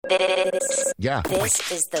Yeah.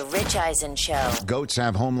 This is the Rich Eisen Show. Goats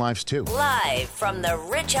have home lives, too. Live from the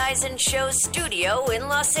Rich Eisen Show studio in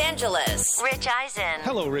Los Angeles. Rich Eisen.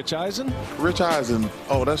 Hello, Rich Eisen. Rich Eisen.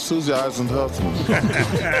 Oh, that's Susie Eisen's husband.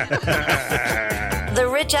 The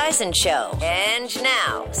Rich Eisen Show. And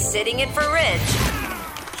now, sitting in for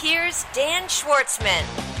Rich, here's Dan Schwartzman.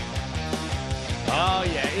 Oh,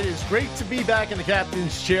 yeah, it is great to be back in the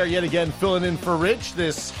captain's chair yet again, filling in for Rich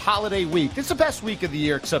this holiday week. It's the best week of the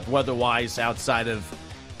year, except weather-wise, outside of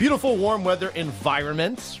beautiful warm weather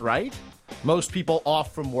environments, right? Most people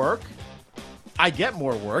off from work. I get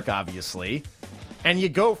more work, obviously. And you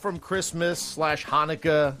go from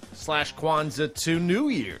Christmas/Hanukkah/Kwanzaa to New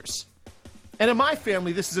Year's. And in my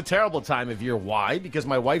family, this is a terrible time of year. Why? Because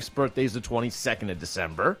my wife's birthday is the 22nd of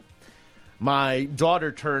December. My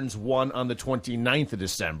daughter turns 1 on the 29th of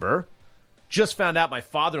December. Just found out my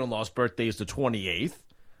father-in-law's birthday is the 28th.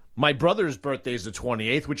 My brother's birthday is the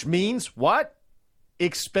 28th, which means what?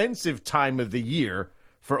 Expensive time of the year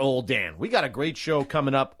for old Dan. We got a great show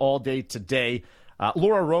coming up all day today.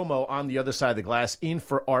 Laura Romo on the other side of the glass, in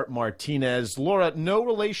for Art Martinez. Laura, no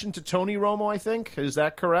relation to Tony Romo, I think. Is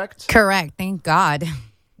that correct? Correct. Thank God.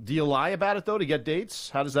 Do you lie about it, though, to get dates?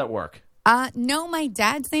 How does that work? No, my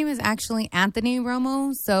dad's name is actually Anthony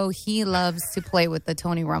Romo, so he loves to play with the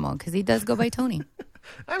Tony Romo because he does go by Tony.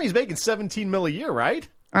 I mean, he's making $17 million a year, right?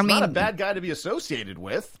 Not a bad guy to be associated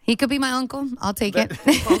with. He could be my uncle. I'll take it.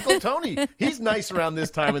 Uncle Tony. He's nice around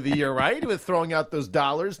this time of the year, right? With throwing out those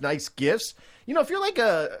dollars, nice gifts. You know, if you're like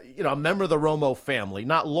a member of the Romo family,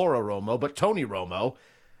 not Laura Romo, but Tony Romo,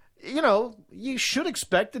 you should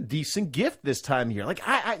expect a decent gift this time of year. Like,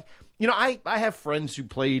 I have friends who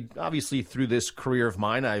played, obviously, through this career of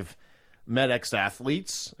mine. I've met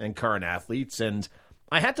ex-athletes and current athletes, and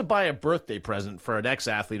I had to buy a birthday present for an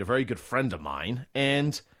ex-athlete, a very good friend of mine,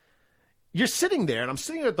 and you're sitting there, and I'm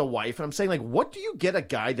sitting there with the wife, and I'm saying, like, what do you get a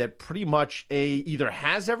guy that pretty much either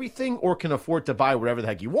has everything or can afford to buy whatever the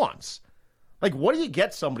heck he wants? Like, what do you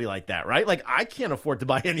get somebody like that, right? Like, I can't afford to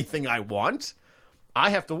buy anything I want.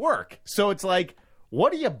 I have to work. So it's like,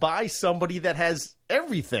 what do you buy somebody that has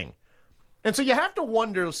everything? And so you have to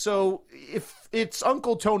wonder, so if it's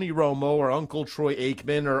Uncle Tony Romo or Uncle Troy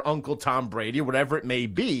Aikman or Uncle Tom Brady, whatever it may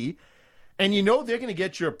be, and you know they're going to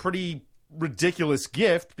get you a pretty ridiculous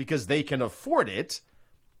gift because they can afford it,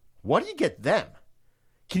 what do you get them?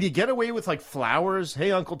 Can you get away with, like, flowers?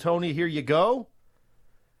 Hey, Uncle Tony, here you go.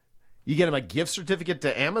 You get him a gift certificate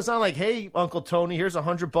to Amazon? Like, hey, Uncle Tony, here's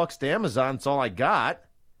 $100 to Amazon. It's all I got,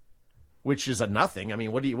 which is a nothing. I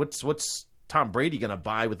mean, what's Tom Brady going to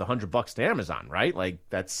buy with $100 to Amazon, right? Like,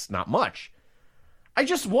 that's not much. I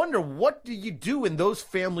just wonder, what do you do in those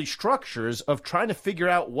family structures of trying to figure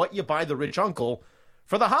out what you buy the rich uncle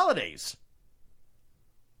for the holidays?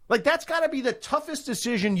 Like, that's got to be the toughest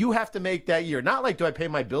decision you have to make that year. Not like, do I pay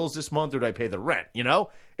my bills this month or do I pay the rent,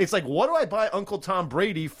 It's like, what do I buy Uncle Tom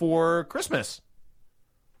Brady for Christmas?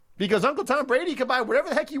 Because Uncle Tom Brady can buy whatever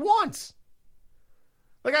the heck he wants.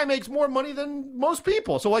 The guy makes more money than most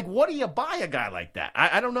people. So, like, what do you buy a guy like that?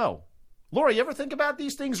 I don't know. Laura, you ever think about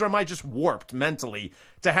these things, or am I just warped mentally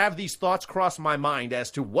to have these thoughts cross my mind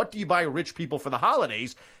as to what do you buy rich people for the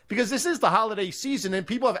holidays? Because this is the holiday season, and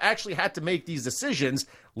people have actually had to make these decisions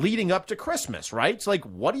leading up to Christmas, right? It's like,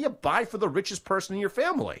 what do you buy for the richest person in your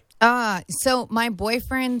family? So my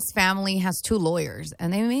boyfriend's family has 2 lawyers,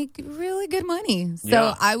 and they make really good money. So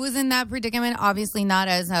Yeah. I was in that predicament, obviously not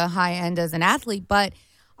as a high end as an athlete, but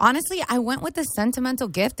honestly, I went with a sentimental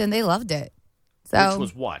gift, and they loved it. So, Which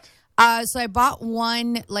was what? So I bought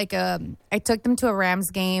one, I took them to a Rams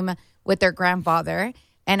game with their grandfather,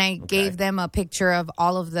 and I gave them a picture of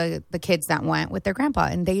all of the kids that went with their grandpa,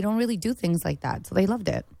 and they don't really do things like that, so they loved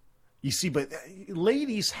it. You see, but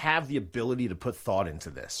ladies have the ability to put thought into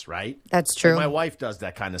this, right? That's true. My wife does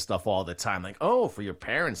that kind of stuff all the time. Like, oh, for your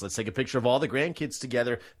parents, let's take a picture of all the grandkids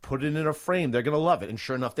together, put it in a frame. They're going to love it. And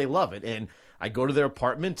sure enough, they love it. And I go to their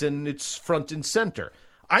apartment, and it's front and center.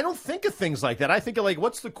 I don't think of things like that. I think of, like,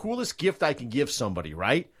 what's the coolest gift I can give somebody,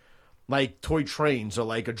 right? Like toy trains or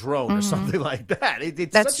like a drone or something like that.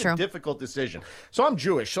 It's That's such true. a difficult decision. So I'm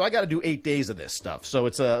Jewish, so I got to do 8 days of this stuff. So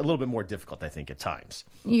it's a little bit more difficult, I think, at times.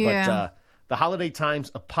 Yeah. But the holiday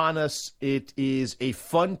time's upon us. It is a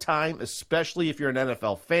fun time, especially if you're an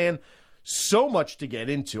NFL fan. So much to get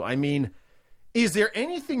into. I mean, is there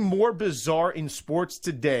anything more bizarre in sports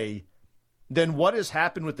today than what has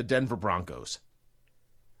happened with the Denver Broncos?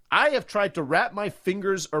 I have tried to wrap my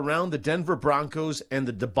fingers around the Denver Broncos and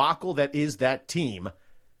the debacle that is that team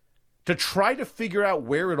to try to figure out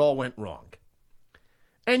where it all went wrong.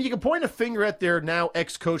 And you can point a finger at their now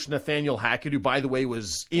ex-coach Nathaniel Hackett, who, by the way,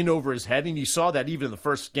 was in over his head, and you saw that even in the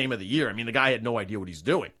first game of the year. I mean, the guy had no idea what he's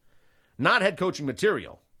doing. Not head coaching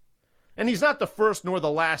material. And he's not the first nor the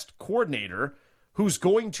last coordinator who's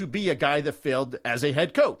going to be a guy that failed as a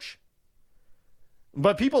head coach.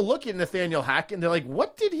 But people look at Nathaniel Hackett and they're like,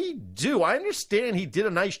 what did he do? I understand he did a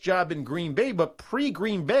nice job in Green Bay, but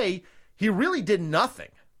pre-Green Bay, he really did nothing.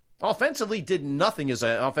 Offensively, did nothing as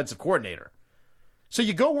an offensive coordinator. So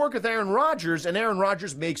you go work with Aaron Rodgers, and Aaron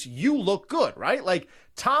Rodgers makes you look good, right? Like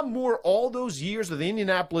Tom Moore, all those years with the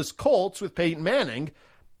Indianapolis Colts with Peyton Manning,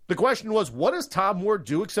 the question was, what does Tom Moore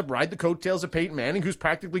do except ride the coattails of Peyton Manning, who's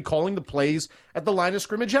practically calling the plays at the line of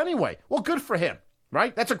scrimmage anyway? Well, good for him,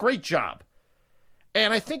 right? That's a great job.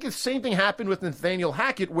 And I think the same thing happened with Nathaniel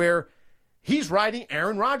Hackett, where he's riding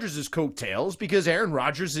Aaron Rodgers' coattails because Aaron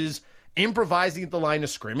Rodgers is improvising at the line of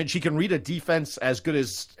scrimmage. He can read a defense as good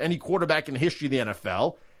as any quarterback in the history of the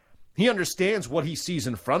NFL. He understands what he sees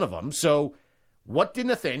in front of him. So what did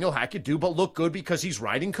Nathaniel Hackett do but look good because he's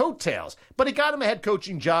riding coattails? But it got him a head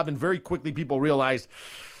coaching job, and very quickly people realized,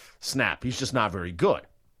 snap, he's just not very good.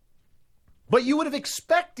 But you would have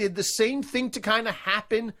expected the same thing to kind of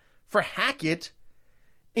happen for Hackett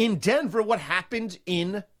in Denver, what happened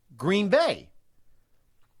in Green Bay.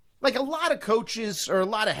 Like a lot of coaches, or a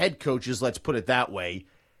lot of head coaches, let's put it that way,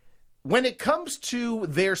 when it comes to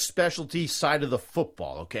their specialty side of the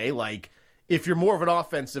football, okay, like if you're more of an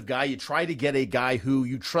offensive guy, you try to get a guy who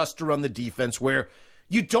you trust to run the defense where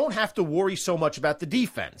you don't have to worry so much about the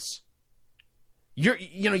defense.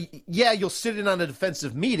 You'll sit in on a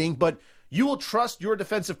defensive meeting, but you will trust your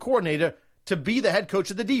defensive coordinator to be the head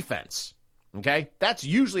coach of the defense. Okay? That's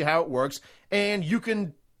usually how it works, and you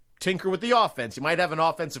can tinker with the offense. You might have an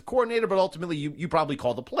offensive coordinator, but ultimately you probably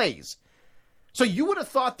call the plays. So you would have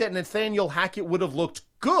thought that Nathaniel Hackett would have looked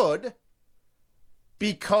good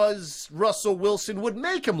because Russell Wilson would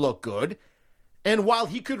make him look good, and while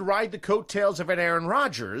he could ride the coattails of an Aaron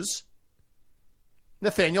Rodgers,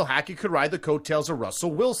 Nathaniel Hackett could ride the coattails of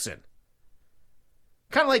Russell Wilson.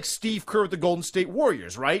 Kind of like Steve Kerr with the Golden State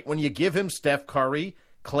Warriors, right? When you give him Steph Curry,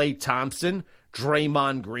 Klay Thompson,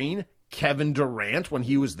 Draymond Green, Kevin Durant when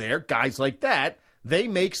he was there, guys like that, they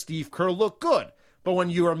make Steve Kerr look good. But when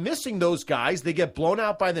you are missing those guys, they get blown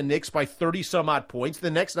out by the Knicks by 30-some-odd points.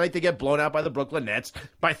 The next night, they get blown out by the Brooklyn Nets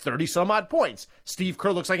by 30-some-odd points. Steve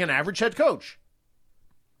Kerr looks like an average head coach.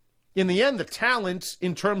 In the end, the talent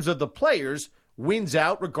in terms of the players wins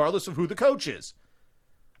out regardless of who the coach is.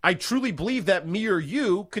 I truly believe that me or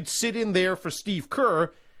you could sit in there for Steve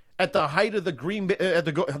Kerr at the height of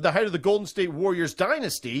the height of the Golden State Warriors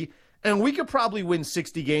dynasty, and we could probably win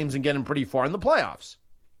 60 games and get him pretty far in the playoffs.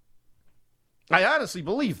 I honestly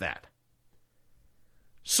believe that.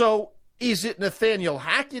 So, is it Nathaniel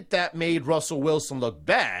Hackett that made Russell Wilson look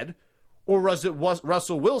bad, or was it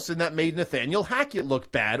Russell Wilson that made Nathaniel Hackett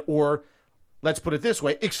look bad, or, let's put it this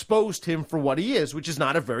way, exposed him for what he is, which is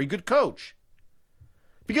not a very good coach?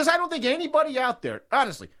 Because I don't think anybody out there,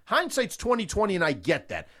 honestly, hindsight's 20/20, and I get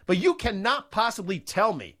that, but you cannot possibly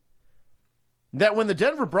tell me that when the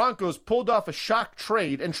Denver Broncos pulled off a shock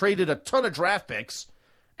trade and traded a ton of draft picks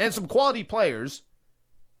and some quality players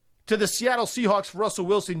to the Seattle Seahawks for Russell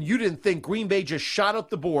Wilson, you didn't think Green Bay just shot up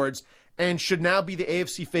the boards and should now be the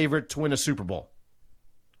AFC favorite to win a Super Bowl?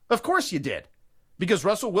 Of course you did, because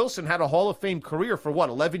Russell Wilson had a Hall of Fame career for,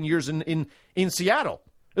 11 years in Seattle.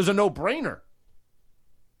 It was a no-brainer.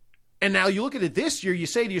 And now you look at it this year, you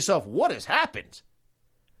say to yourself, what has happened?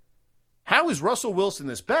 How is Russell Wilson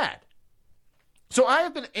this bad? So I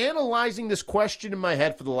have been analyzing this question in my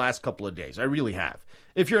head for the last couple of days. I really have.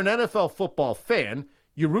 If you're an NFL football fan,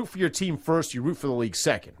 you root for your team first, you root for the league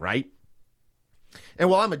second, right? And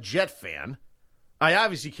while I'm a Jet fan, I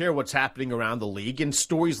obviously care what's happening around the league, and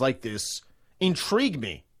stories like this intrigue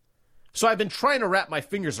me. So I've been trying to wrap my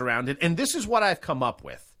fingers around it, and this is what I've come up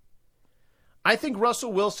with. I think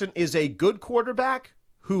Russell Wilson is a good quarterback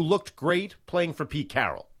who looked great playing for Pete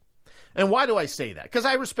Carroll. And why do I say that? Because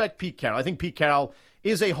I respect Pete Carroll. I think Pete Carroll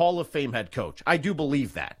is a Hall of Fame head coach. I do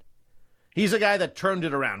believe that. He's a guy that turned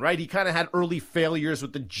it around, right? He kind of had early failures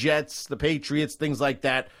with the Jets, the Patriots, things like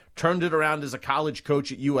that. Turned it around as a college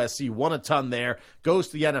coach at USC, won a ton there, goes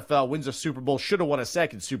to the NFL, wins a Super Bowl, should have won a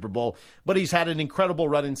second Super Bowl, but he's had an incredible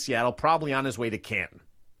run in Seattle, probably on his way to Canton.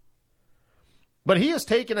 But he has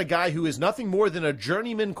taken a guy who is nothing more than a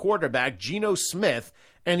journeyman quarterback, Geno Smith,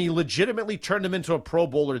 and he legitimately turned him into a Pro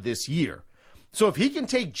Bowler this year. So if he can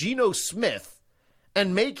take Geno Smith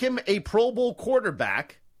and make him a Pro Bowl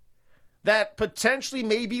quarterback that potentially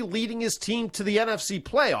may be leading his team to the NFC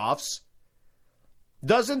playoffs,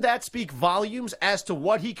 Doesn't that speak volumes as to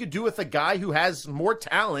what he could do with a guy who has more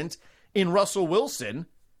talent in Russell Wilson,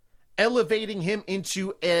 elevating him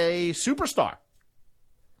into a superstar?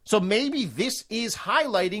 So maybe this is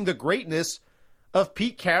highlighting the greatness of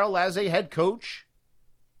Pete Carroll as a head coach,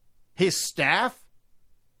 his staff,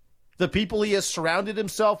 the people he has surrounded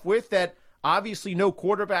himself with that obviously know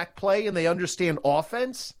quarterback play and they understand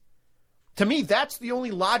offense. To me, that's the only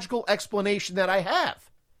logical explanation that I have.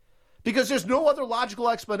 Because there's no other logical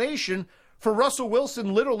explanation for Russell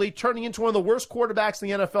Wilson literally turning into one of the worst quarterbacks in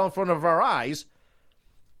the NFL in front of our eyes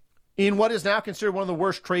in what is now considered one of the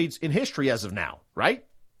worst trades in history as of now, right?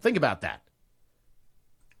 Think about that.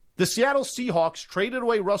 The Seattle Seahawks traded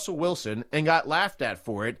away Russell Wilson and got laughed at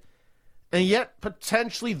for it, and yet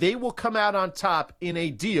potentially they will come out on top in a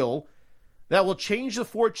deal that will change the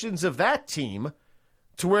fortunes of that team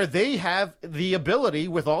to where they have the ability,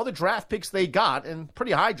 with all the draft picks they got, and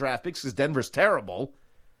pretty high draft picks because Denver's terrible,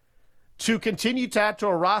 to continue to add to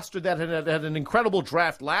a roster that had an incredible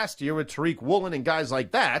draft last year with Tariq Woolen and guys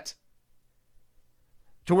like that,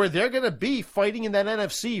 to where they're going to be fighting in that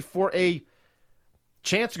NFC for a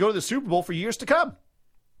chance to go to the Super Bowl for years to come.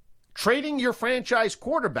 Trading your franchise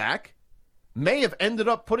quarterback may have ended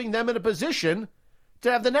up putting them in a position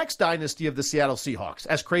to have the next dynasty of the Seattle Seahawks,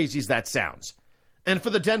 as crazy as that sounds. And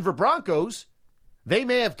for the Denver Broncos, they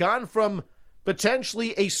may have gone from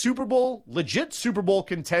potentially a legit Super Bowl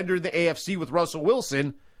contender in the AFC with Russell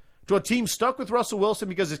Wilson to a team stuck with Russell Wilson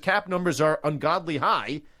because his cap numbers are ungodly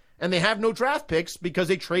high, and they have no draft picks because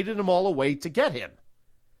they traded them all away to get him,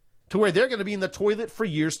 to where they're going to be in the toilet for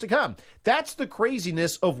years to come. That's the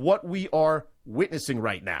craziness of what we are witnessing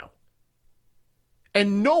right now.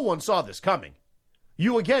 And no one saw this coming.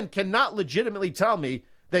 You, again, cannot legitimately tell me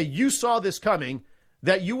that you saw this coming,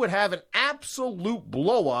 that you would have an absolute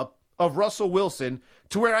blow-up of Russell Wilson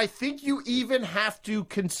to where I think you even have to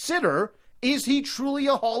consider, is he truly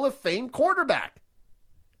a Hall of Fame quarterback?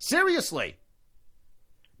 Seriously.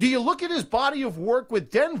 Do you look at his body of work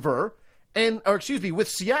with with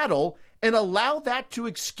Seattle, and allow that to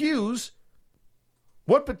excuse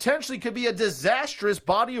what potentially could be a disastrous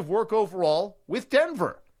body of work overall with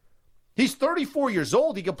Denver? He's 34 years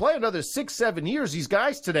old. He can play another 6-7 years. These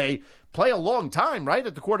guys today play a long time, right,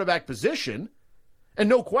 at the quarterback position. And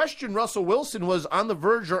no question, Russell Wilson was on the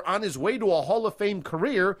verge or on his way to a Hall of Fame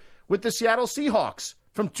career with the Seattle Seahawks.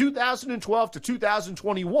 From 2012 to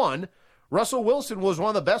 2021, Russell Wilson was one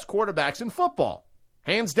of the best quarterbacks in football.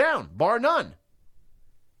 Hands down, bar none.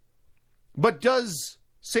 But does,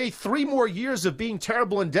 say, 3 more years of being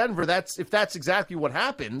terrible in Denver, if that's exactly what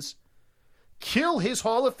happens, kill his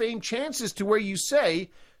Hall of Fame chances to where you say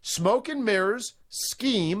smoke and mirrors,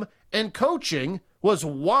 scheme, and coaching was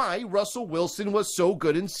why Russell Wilson was so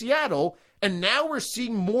good in Seattle, and now we're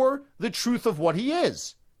seeing more the truth of what he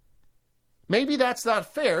is? Maybe that's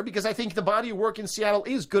not fair, because I think the body of work in Seattle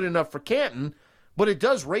is good enough for Canton, but it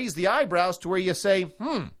does raise the eyebrows to where you say,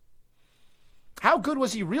 how good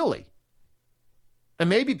was he really? And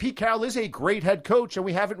maybe Pete Carroll is a great head coach, and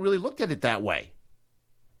we haven't really looked at it that way.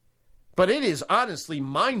 But it is honestly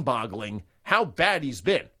mind-boggling how bad he's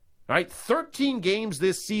been. Right? 13 games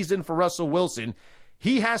this season for Russell Wilson.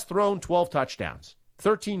 He has thrown 12 touchdowns.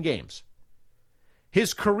 13 games.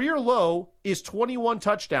 His career low is 21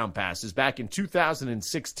 touchdown passes back in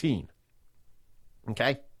 2016.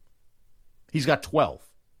 Okay? He's got 12.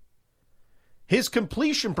 His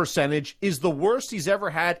completion percentage is the worst he's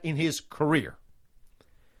ever had in his career.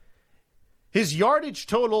 His yardage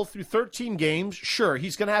total through 13 games, sure,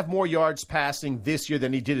 he's going to have more yards passing this year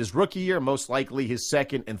than he did his rookie year, most likely his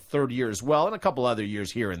second and third year as well, and a couple other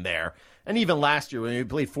years here and there, and even last year when he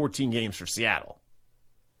played 14 games for Seattle.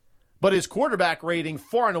 But his quarterback rating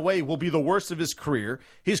far and away will be the worst of his career.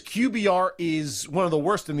 His QBR is one of the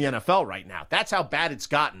worst in the NFL right now. That's how bad it's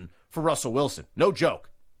gotten for Russell Wilson. No joke.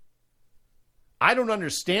 I don't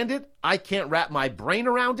understand it. I can't wrap my brain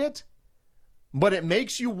around it. But it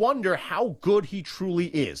makes you wonder how good he truly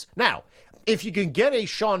is. Now, if you can get a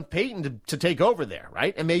Sean Payton to take over there,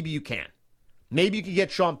 right? And maybe you can. Maybe you can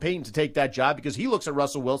get Sean Payton to take that job because he looks at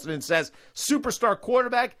Russell Wilson and says, superstar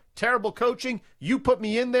quarterback, terrible coaching, you put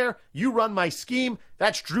me in there, you run my scheme,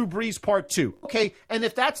 that's Drew Brees Part 2. Okay, and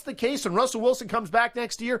if that's the case and Russell Wilson comes back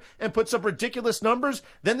next year and puts up ridiculous numbers,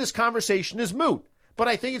 then this conversation is moot. But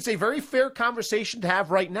I think it's a very fair conversation to have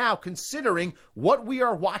right now, considering what we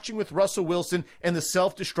are watching with Russell Wilson and the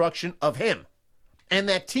self-destruction of him and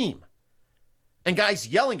that team. And guys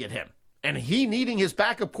yelling at him. And he needing his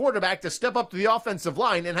backup quarterback to step up to the offensive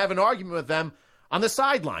line and have an argument with them on the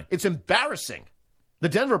sideline. It's embarrassing. The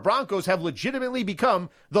Denver Broncos have legitimately become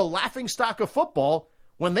the laughingstock of football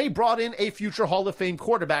when they brought in a future Hall of Fame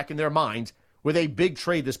quarterback in their mind with a big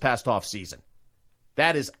trade this past offseason.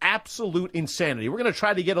 That is absolute insanity. We're going to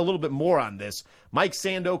try to get a little bit more on this. Mike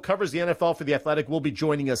Sando covers the NFL for The Athletic. Will be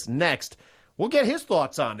joining us next. We'll get his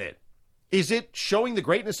thoughts on it. Is it showing the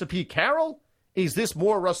greatness of Pete Carroll? Is this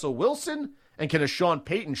more Russell Wilson? And can a Sean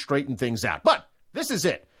Payton straighten things out? But this is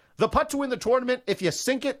it. The putt to win the tournament. If you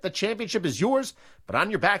sink it, the championship is yours. But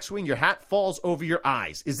on your backswing, your hat falls over your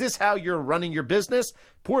eyes. Is this how you're running your business?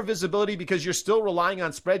 Poor visibility because you're still relying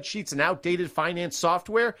on spreadsheets and outdated finance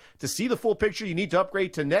software? To see the full picture, you need to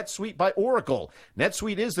upgrade to NetSuite by Oracle.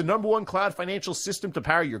 NetSuite is the #1 cloud financial system to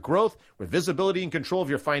power your growth with visibility and control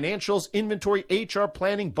of your financials, inventory, HR,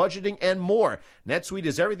 planning, budgeting, and more. NetSuite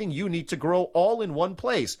is everything you need to grow all in one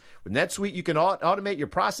place. With NetSuite, you can automate your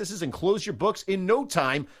processes and close your books in no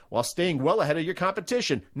time while staying well ahead of your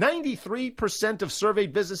competition. 93% of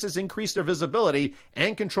surveyed businesses increase their visibility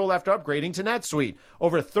and control after upgrading to NetSuite.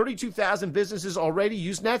 Over 32,000 businesses already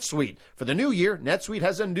use NetSuite. For the new year, NetSuite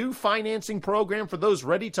has a new financing program for those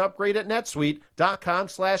ready to upgrade at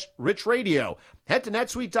netsuite.com/richradio. Head to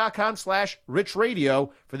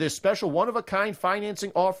netsuite.com/richradio for this special one-of-a-kind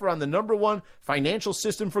financing offer on the #1 financial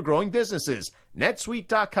system for growing businesses.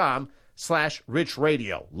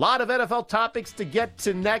 netsuite.com/richradio. Lot of NFL topics to get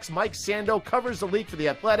to next. Mike Sando covers the league for The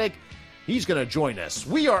Athletic. He's going to join us.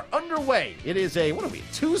 We are underway. It is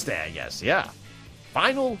Tuesday, I guess. Yeah.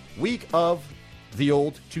 Final week of the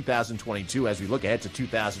old 2022 as we look ahead to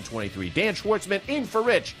 2023. Dan Schwartzman in for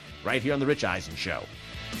Rich right here on The Rich Eisen Show.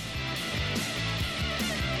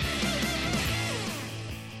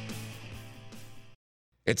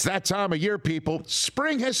 It's that time of year, people.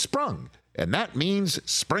 Spring has sprung, and that means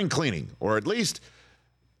spring cleaning, or at least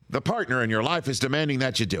the partner in your life is demanding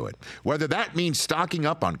that you do it. Whether that means stocking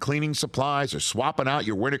up on cleaning supplies or swapping out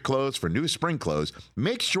your winter clothes for new spring clothes,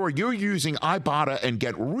 make sure you're using Ibotta and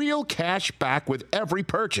get real cash back with every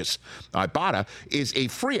purchase. Ibotta is a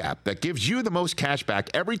free app that gives you the most cash back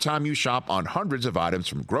every time you shop on hundreds of items,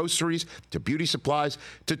 from groceries to beauty supplies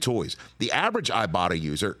to toys. The average Ibotta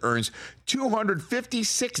user earns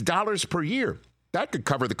 $256 per year. That could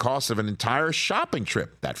cover the cost of an entire shopping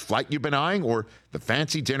trip, that flight you've been eyeing, or the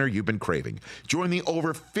fancy dinner you've been craving. Join the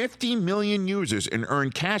over 50 million users and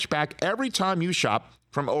earn cash back every time you shop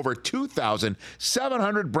from over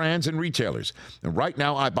 2,700 brands and retailers. And right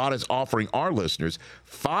now, Ibotta is offering our listeners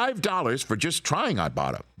 $5 for just trying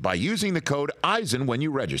Ibotta by using the code EISEN when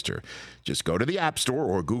you register. Just go to the App Store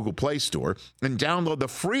or Google Play Store and download the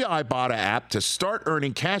free Ibotta app to start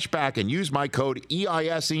earning cash back and use my code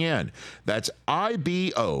EISEN. That's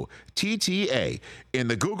IBOTTA in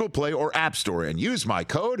the Google Play or App Store and use my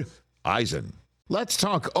code EISEN. Let's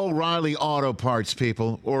talk O'Reilly Auto Parts,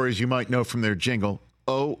 people, or as you might know from their jingle,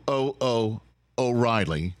 O'Reilly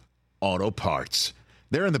Auto Parts.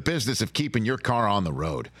 They're in the business of keeping your car on the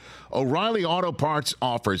road. O'Reilly Auto Parts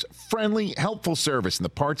offers friendly, helpful service and the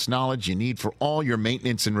parts knowledge you need for all your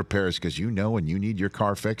maintenance and repairs, because you know when you need your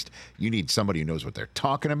car fixed, you need somebody who knows what they're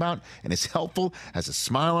talking about and is helpful, has a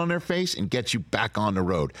smile on their face, and gets you back on the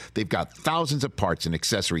road. They've got thousands of parts and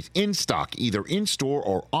accessories in stock, either in-store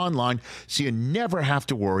or online, so you never have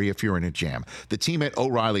to worry if you're in a jam. The team at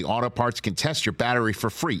O'Reilly Auto Parts can test your battery for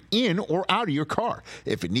free in or out of your car.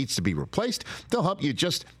 If it needs to be replaced, they'll help you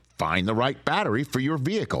just find the right battery for your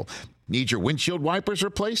vehicle. Need your windshield wipers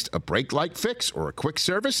replaced, a brake light fix, or a quick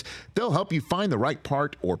service? They'll help you find the right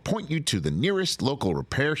part or point you to the nearest local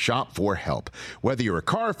repair shop for help. Whether you're a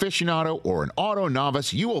car aficionado or an auto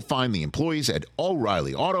novice, you will find the employees at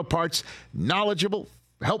O'Reilly Auto Parts knowledgeable,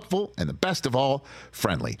 helpful, and the best of all,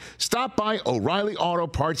 friendly. Stop by O'Reilly Auto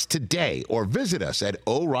Parts today or visit us at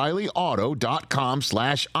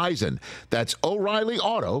O'ReillyAuto.com/Eisen. That's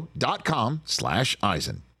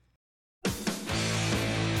O'ReillyAuto.com/Eisen.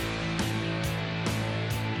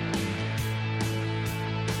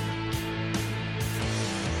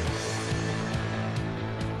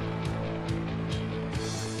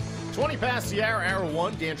 Past the hour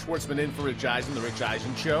one. Dan Schwartzman in for Rich Eisen, The Rich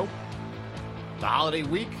Eisen Show. The holiday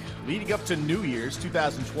week leading up to New Year's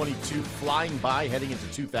 2022 flying by, heading into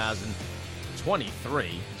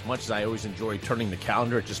 2023. As much as I always enjoy turning the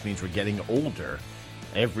calendar, it just means we're getting older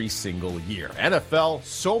every single year. NFL,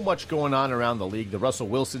 so much going on around the league. The Russell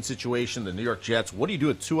Wilson situation, the New York Jets. What do you do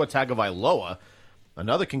with Tua Tagovailoa?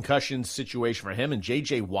 Another concussion situation for him, and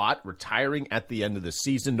J.J. Watt retiring at the end of the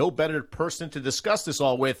season. No better person to discuss this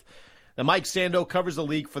all with than Mike Sando, covers the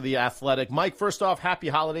league for The Athletic. Mike, first off, happy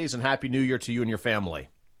holidays and happy New Year to you and your family.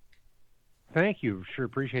 Thank you. Sure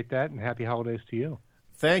appreciate that, and happy holidays to you.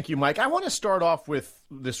 Thank you, Mike. I want to start off with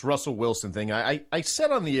this Russell Wilson thing. I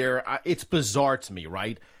said on the air, it's bizarre to me,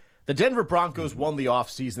 right? The Denver Broncos won the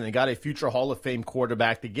offseason. They got a future Hall of Fame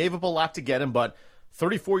quarterback. They gave up a lot to get him, but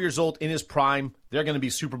 34 years old in his prime, they're going to be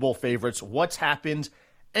Super Bowl favorites. What's happened?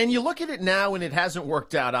 And you look at it now, and it hasn't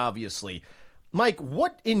worked out, obviously. Mike,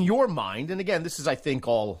 what in your mind, and again, this is, I think,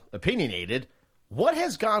 all opinionated, what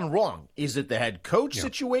has gone wrong? Is it the head coach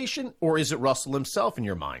situation, or is it Russell himself in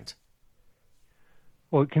your mind?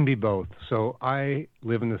 Well, it can be both. So I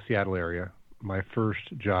live in the Seattle area. My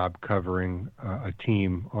first job covering a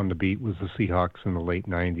team on the beat was the Seahawks in the late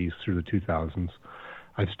 90s through the 2000s.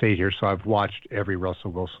 I've stayed here, so I've watched every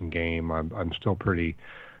Russell Wilson game. I'm still pretty,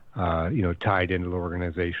 tied into the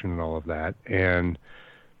organization and all of that. And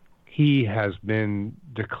he has been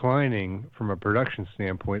declining from a production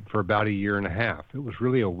standpoint for about a year and a half. It was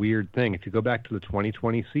really a weird thing. If you go back to the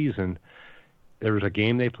 2020 season, there was a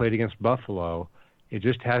game they played against Buffalo. It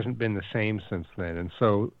just hasn't been the same since then. And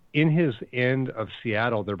so in his end of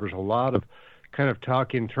Seattle, there was a lot of kind of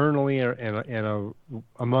talk internally and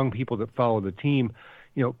among people that follow the team,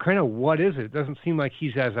 kind of what is it? It doesn't seem like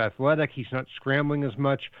he's as athletic. He's not scrambling as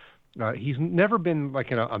much. He's never been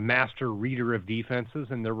like a master reader of defenses,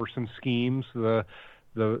 and there were some schemes, the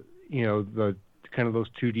kind of those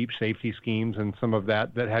two deep safety schemes and some of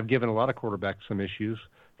that have given a lot of quarterbacks some issues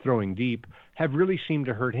throwing deep, have really seemed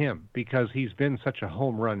to hurt him because he's been such a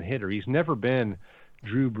home run hitter. He's never been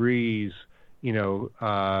Drew Brees,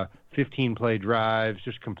 15 play drives,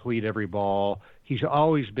 just complete every ball. He's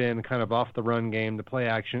always been kind of off the run game, the play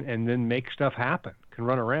action, and then make stuff happen, can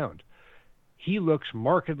run around. He looks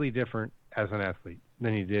markedly different as an athlete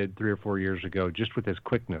than he did 3 or 4 years ago, just with his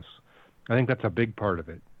quickness. I think that's a big part of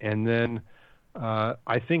it. And then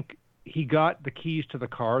I think he got the keys to the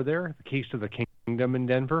car there, the keys to the kingdom in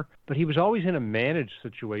Denver, but he was always in a managed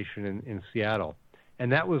situation in Seattle.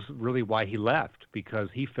 And that was really why he left, because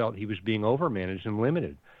he felt he was being overmanaged and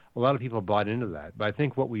limited. A lot of people bought into that. But I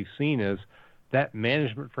think what we've seen is that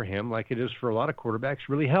management for him, like it is for a lot of quarterbacks,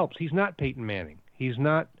 really helps. He's not Peyton Manning. He's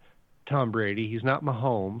not Tom Brady. He's not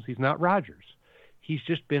Mahomes. He's not Rodgers. He's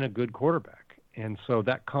just been a good quarterback. And so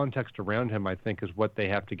that context around him, I think, is what they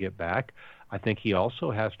have to get back. I think he also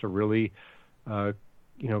has to really,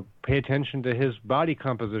 pay attention to his body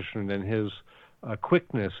composition and his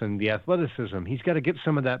quickness and the athleticism. He's got to get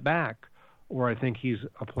some of that back, or I think he's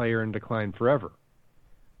a player in decline forever.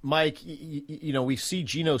 Mike, we see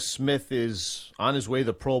Geno Smith is on his way to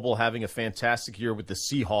the Pro Bowl, having a fantastic year with the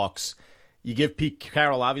Seahawks. You give Pete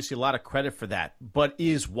Carroll obviously a lot of credit for that, but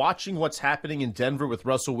is watching what's happening in Denver with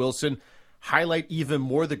Russell Wilson highlight even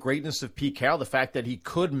more the greatness of Pete Carroll, the fact that he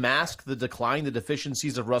could mask the decline, the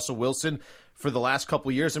deficiencies of Russell Wilson for the last couple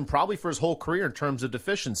of years and probably for his whole career in terms of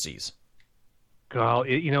deficiencies? Well,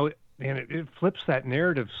 it flips that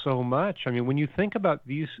narrative so much. I mean, when you think about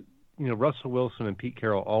these, Russell Wilson and Pete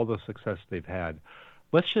Carroll, all the success they've had,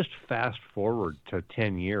 let's just fast forward to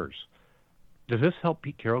 10 years. Does this help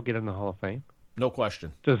Pete Carroll get in the Hall of Fame? No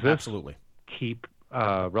question. Does this absolutely keep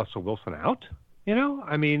Russell Wilson out?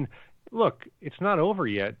 I mean, look, it's not over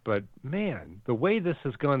yet, but man, the way this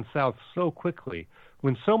has gone south so quickly,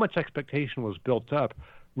 when so much expectation was built up,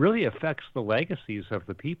 really affects the legacies of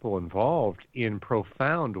the people involved in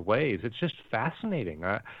profound ways. It's just fascinating.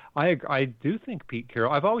 I do think Pete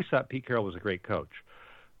Carroll, I've always thought Pete Carroll was a great coach,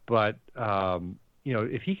 but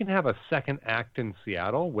if he can have a second act in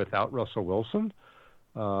Seattle without Russell Wilson,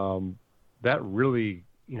 that really,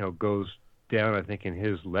 goes down, I think, in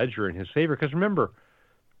his ledger, in his favor. Because remember,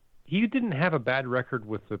 he didn't have a bad record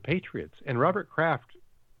with the Patriots, and Robert Kraft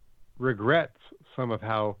regrets some of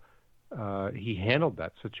how he handled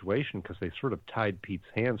that situation because they sort of tied Pete's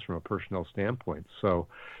hands from a personnel standpoint. So,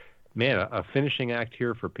 man, a finishing act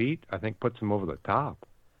here for Pete, I think, puts him over the top.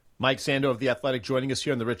 Mike Sando of The Athletic joining us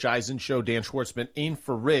here on The Rich Eisen Show. Dan Schwartzman in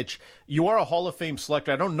for Rich. You are a Hall of Fame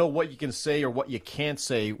selector. I don't know what you can say or what you can't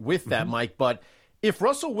say with that, Mike, but if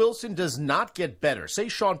Russell Wilson does not get better, say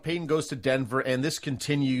Sean Payton goes to Denver and this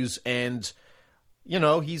continues and,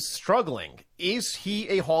 he's struggling, is he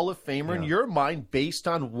a Hall of Famer in your mind based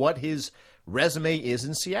on what his resume is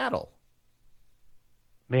in Seattle?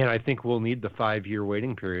 Man, I think we'll need the 5-year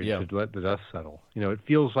waiting period to let the dust settle. It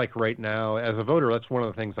feels like right now, as a voter, that's one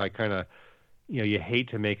of the things I kind of, you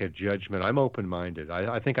hate to make a judgment. I'm open-minded.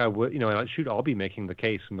 I think I would, and I'll be making the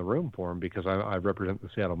case in the room for him because I represent the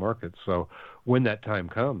Seattle market. So when that time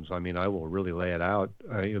comes, I will really lay it out,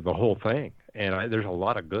 the whole thing. And there's a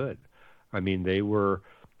lot of good. They were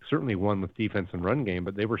certainly won with defense and run game,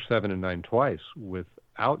 but they were 7-9 twice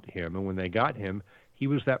without him. And when they got him, he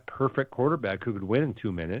was that perfect quarterback who could win in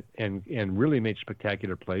 2 minutes and really made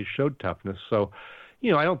spectacular plays, showed toughness. So,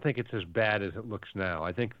 I don't think it's as bad as it looks now.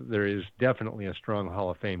 I think there is definitely a strong Hall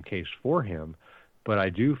of Fame case for him, but I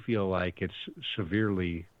do feel like it's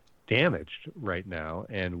severely damaged right now,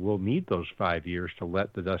 and we'll need those 5 years to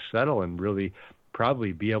let the dust settle and really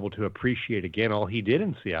probably be able to appreciate again all he did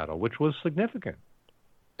in Seattle, which was significant.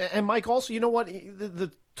 And Mike, also, you know what?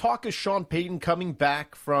 The talk is Sean Payton coming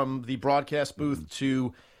back from the broadcast booth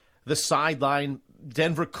to the sideline.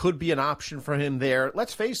 Denver could be an option for him there.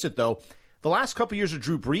 Let's face it, though. The last couple years of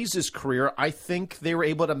Drew Brees' career, I think they were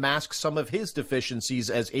able to mask some of his deficiencies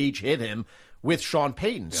as age hit him with Sean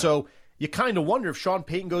Payton. Yeah. So you kind of wonder if Sean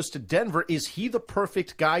Payton goes to Denver, is he the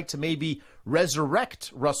perfect guy to maybe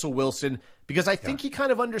resurrect Russell Wilson? Because I think he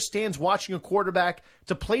kind of understands watching a quarterback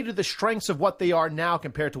to play to the strengths of what they are now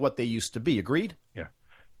compared to what they used to be. Agreed? Yeah,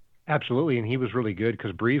 absolutely. And he was really good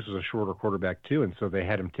because Brees was a shorter quarterback too, and so they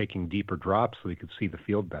had him taking deeper drops so he could see the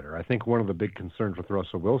field better. I think one of the big concerns with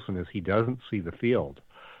Russell Wilson is he doesn't see the field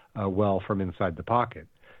well from inside the pocket.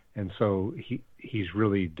 And so he's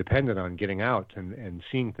really dependent on getting out and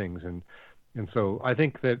seeing things. And so I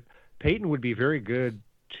think that Peyton would be very good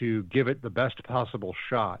to give it the best possible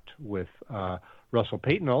shot with Russell.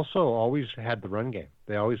 Peyton also always had the run game.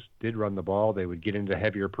 They always did run the ball. They would get into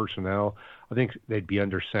heavier personnel. I think they'd be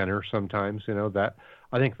under center sometimes, that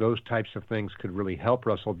I think those types of things could really help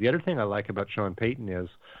Russell. The other thing I like about Sean Payton is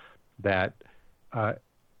that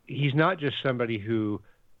he's not just somebody who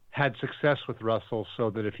had success with Russell so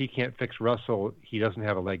that if he can't fix Russell, he doesn't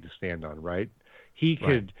have a leg to stand on, right? He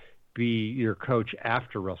could be your coach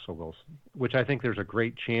after Russell Wilson, which I think there's a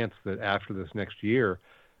great chance that after this next year,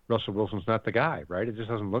 Russell Wilson's not the guy, right? It just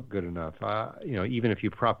doesn't look good enough. Even if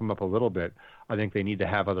you prop him up a little bit, I think they need to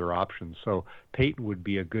have other options. So Peyton would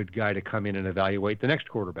be a good guy to come in and evaluate the next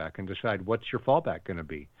quarterback and decide what's your fallback going to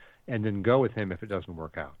be, and then go with him if it doesn't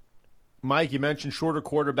work out. Mike, you mentioned shorter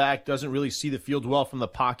quarterback, doesn't really see the field well from the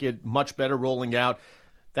pocket, much better rolling out.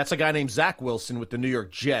 That's a guy named Zach Wilson with the New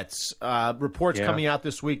York Jets. Reports coming out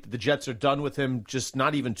this week that the Jets are done with him just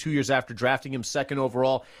not even 2 years after drafting him second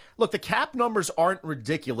overall. Look, the cap numbers aren't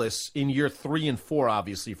ridiculous in year 3 and 4,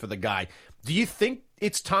 obviously, for the guy. Do you think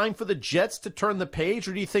it's time for the Jets to turn the page,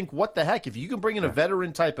 or do you think, what the heck, if you can bring in a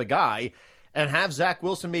veteran type of guy and have Zach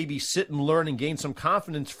Wilson maybe sit and learn and gain some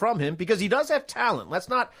confidence from him, because he does have talent. Let's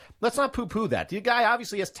not poo-poo that. The guy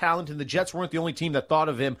obviously has talent, and the Jets weren't the only team that thought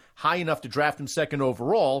of him high enough to draft him second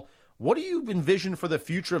overall. What do you envision for the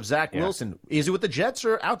future of Zach Wilson? Is it with the Jets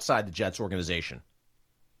or outside the Jets organization?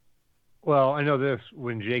 Well, I know this.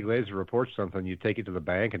 When Jay Glazer reports something, you take it to the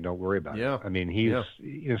bank and don't worry about it. I mean,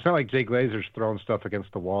 it's not like Jay Glazer's throwing stuff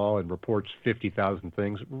against the wall and reports 50,000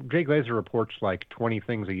 things. Jay Glazer reports like 20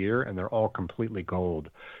 things a year, and they're all completely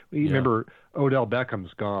gold. Remember, Odell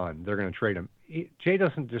Beckham's gone. They're going to trade him. Jay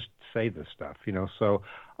doesn't just say this stuff, So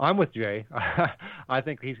I'm with Jay. I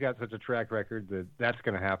think he's got such a track record that that's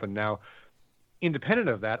going to happen. Now, independent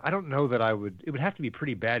of that, I don't know that it would have to be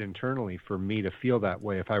pretty bad internally for me to feel that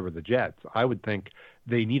way if I were the Jets. I would think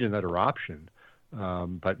they need another option.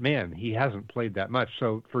 But man, he hasn't played that much.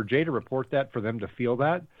 So for Jay to report that, for them to feel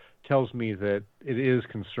that, tells me that it is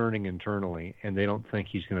concerning internally, and they don't think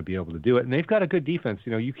he's going to be able to do it. And they've got a good defense.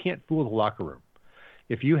 You can't fool the locker room.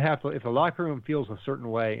 If the locker room feels a certain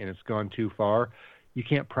way and it's gone too far, you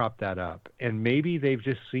can't prop that up. And maybe they've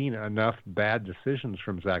just seen enough bad decisions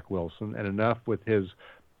from Zach Wilson and enough with his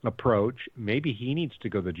approach. Maybe he needs to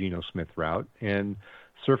go the Geno Smith route and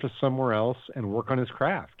surface somewhere else and work on his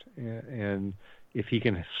craft. And if he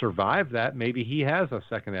can survive that, maybe he has a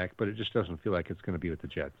second act, but it just doesn't feel like it's going to be with the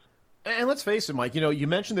Jets. And let's face it, Mike, you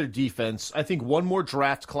mentioned their defense. I think one more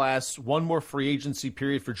draft class, one more free agency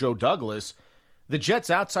period for Joe Douglas. The Jets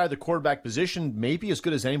outside the quarterback position may be as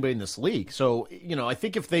good as anybody in this league. So, I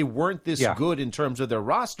think if they weren't this good in terms of their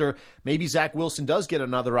roster, maybe Zach Wilson does get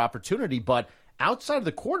another opportunity. But outside of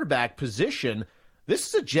the quarterback position, this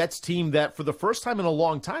is a Jets team that for the first time in a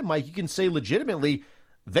long time, Mike, you can say legitimately,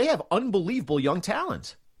 they have unbelievable young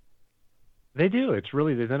talent. They do.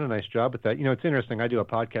 They've done a nice job with that. It's interesting. I do a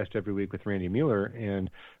podcast every week with Randy Mueller, and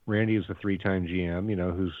Randy is a 3-time GM,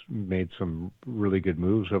 who's made some really good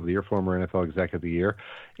moves over the year, former NFL Executive of the Year.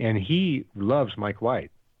 And he loves Mike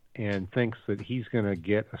White and thinks that he's going to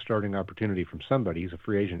get a starting opportunity from somebody. He's a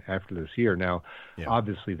free agent after this year. Now,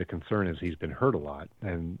 obviously the concern is he's been hurt a lot,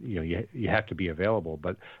 and, you have to be available.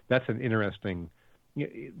 But that's an interesting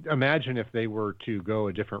imagine if they were to go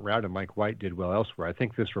a different route and Mike White did well elsewhere. I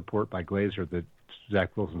think this report by Glazer that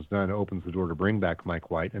Zach Wilson's done opens the door to bring back Mike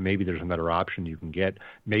White, and maybe there's another option you can get.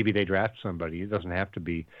 Maybe they draft somebody. It doesn't have to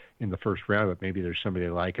be in the first round, but maybe there's somebody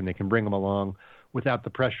they like, and they can bring him along without the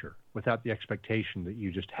pressure, without the expectation that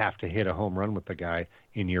you just have to hit a home run with the guy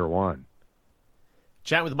in year one.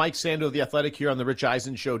 Chat with Mike Sando of The Athletic here on the Rich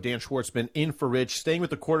Eisen Show. Dan Schwartzman in for Rich. Staying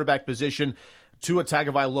with the quarterback position, Tua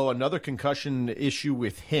Tagovailoa, another concussion issue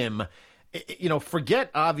with him. Forget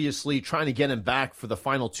obviously trying to get him back for the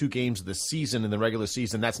final 2 games of the season in the regular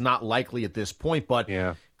season. That's not likely at this point. But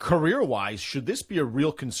career-wise, should this be a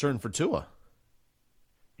real concern for Tua?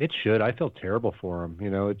 It should. I feel terrible for him.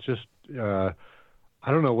 It's just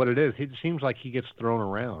I don't know what it is. It seems like he gets thrown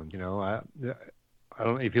around. I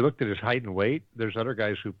don't know if you looked at his height and weight. There's other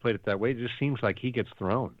guys who played it that way. It just seems like he gets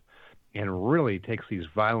thrown and really takes these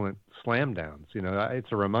violent slam downs.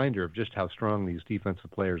 It's a reminder of just how strong these defensive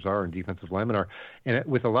players are and defensive linemen are. And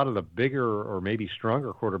with a lot of the bigger or maybe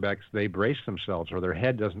stronger quarterbacks, they brace themselves or their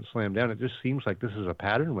head doesn't slam down. It just seems like this is a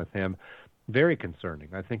pattern with him. Very concerning.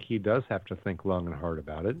 I think he does have to think long and hard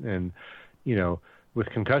about it. And, with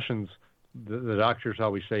concussions, the doctors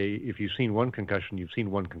always say, if you've seen one concussion, you've seen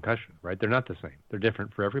one concussion, right? They're not the same. They're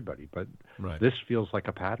different for everybody. But This feels like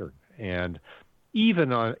a pattern. And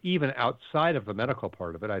even outside of the medical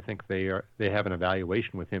part of it, I think they have an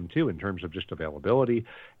evaluation with him too in terms of just availability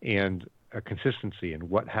and consistency and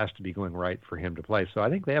what has to be going right for him to play. So I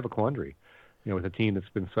think they have a quandary, with a team that's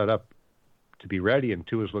been set up to be ready, and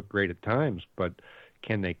Tua's looked great at times, but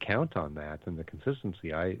can they count on that and the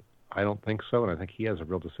consistency? I don't think so, and I think he has a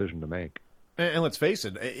real decision to make. And let's face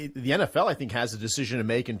it, the NFL, I think, has a decision to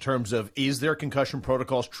make in terms of, is their concussion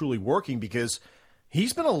protocols truly working? Because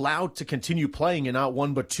he's been allowed to continue playing in not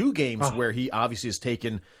 1 but 2 games where he obviously has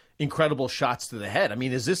taken incredible shots to the head. I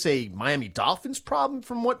mean, is this a Miami Dolphins problem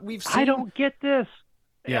from what we've seen? I don't get this.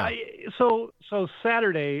 Yeah. So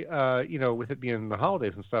Saturday, with it being the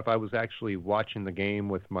holidays and stuff, I was actually watching the game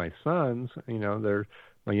with my sons.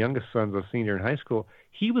 My youngest son's a senior in high school.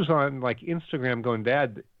 He was on Instagram going,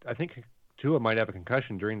 "Dad, I think Tua might have a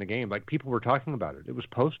concussion during the game." Like, people were talking about it. It was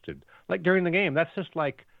posted during the game. That's just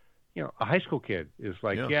a high school kid is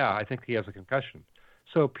yeah, I think he has a concussion.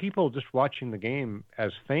 So people just watching the game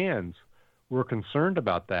as fans were concerned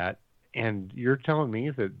about that. And you're telling me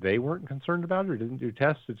that they weren't concerned about it or didn't do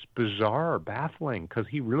tests? It's bizarre, baffling, because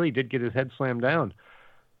he really did get his head slammed down.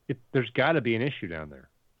 There's got to be an issue down there.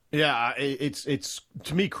 Yeah, it's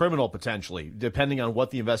to me criminal potentially, depending on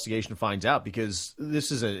what the investigation finds out, because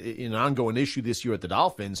this is an ongoing issue this year at the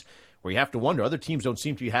Dolphins, where you have to wonder, other teams don't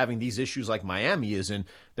seem to be having these issues like Miami is, and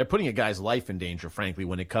they're putting a guy's life in danger, frankly,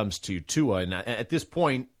 when it comes to Tua. And at this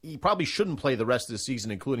point, he probably shouldn't play the rest of the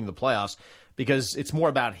season, including the playoffs, because it's more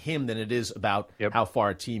about him than it is about how far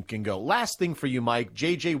a team can go. Last thing for you, Mike,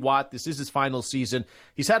 J.J. Watt, this is his final season.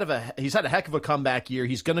 He's had a heck of a comeback year.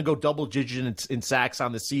 He's going to go double digit in sacks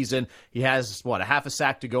on the season. He has, a half a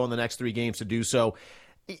sack to go in the next 3 games to do so.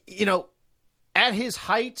 At his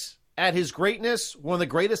height, at his greatness, one of the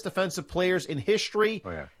greatest defensive players in history,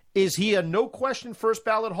 is he a no-question first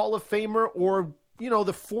ballot Hall of Famer, or,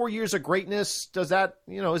 the 4 years of greatness, is that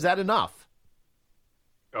enough?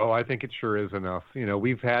 Oh, I think it sure is enough.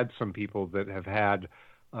 We've had some people that have had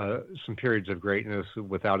some periods of greatness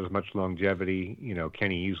without as much longevity.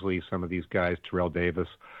 Kenny Easley, some of these guys, Terrell Davis.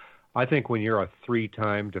 I think when you're a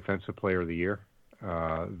 3-time Defensive Player of the Year,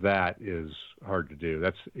 that is hard to do.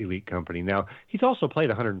 That's elite company. Now, he's also played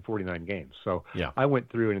 149 games. So I went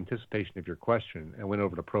through in anticipation of your question and went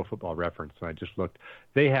over to Pro Football Reference, and I just looked.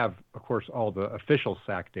 They have, of course, all the official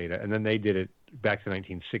sack data, and then they did it back to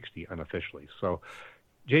 1960 unofficially. So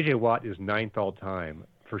J.J. Watt is 9th all-time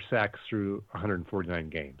for sacks through 149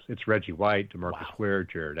 games. It's Reggie White, DeMarcus Ware,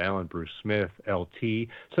 Jared Allen, Bruce Smith, LT.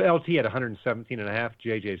 So LT had 117.5.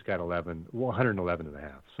 JJ's got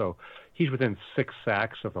 111.5. So he's within 6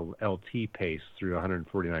 sacks of the LT pace through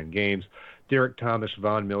 149 games. Derek Thomas,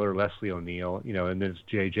 Von Miller, Leslie O'Neal, and then it's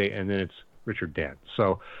JJ, and then it's Richard Dent.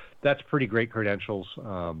 So that's pretty great credentials.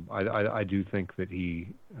 I do think that he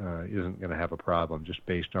isn't going to have a problem just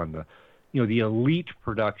based on the elite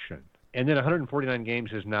production. And then 149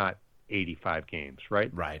 games is not 85 games,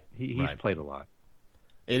 right? Right. He's played a lot.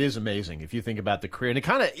 It is amazing if you think about the career. And it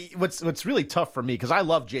kind of what's really tough for me, because I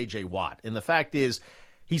love J.J. Watt. And the fact is,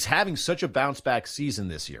 he's having such a bounce-back season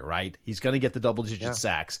this year, right? He's going to get the double-digit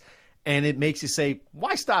sacks. And it makes you say,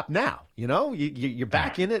 why stop now? You're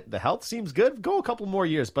back in it. The health seems good. Go a couple more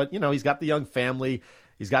years. But, he's got the young family.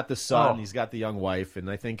 He's got the son. He's got the young wife.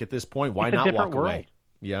 And I think at this point, why not walk away?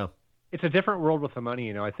 Yeah. It's a different world with the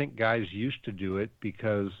money. I think guys used to do it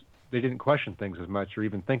because they didn't question things as much or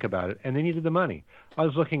even think about it, and they needed the money. I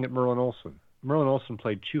was looking at Merlin Olsen. Merlin Olsen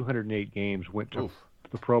played 208 games, went to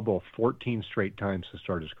the Pro Bowl 14 straight times to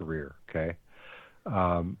start his career, okay?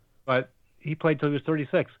 But he played till he was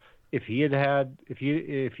 36. If he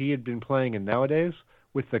had been playing in nowadays,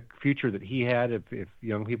 with the future that he had, if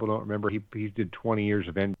young people don't remember, he did 20 years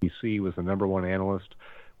of NBC, was the #1 analyst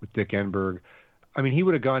with Dick Enberg. I mean, he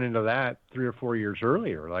would have gone into that 3 or 4 years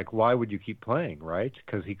earlier. Like, why would you keep playing, right?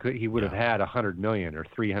 Because he would have had $100 million or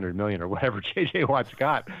 $300 million or whatever J.J. Watt's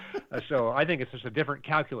got. So I think it's just a different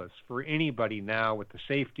calculus for anybody now with the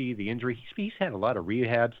safety, the injury. He's had a lot of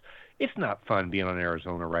rehabs. It's not fun being on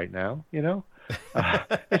Arizona right now, you know.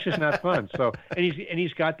 It's just not fun. So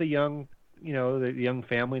he's got the young. You know, the young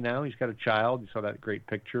family now. He's got a child. You saw that great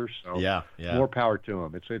picture. So yeah. More power to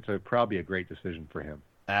him. It's probably a great decision for him.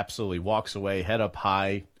 Absolutely. Walks away, head up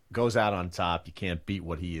high, goes out on top. You can't beat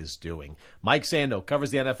what he is doing. Mike Sando covers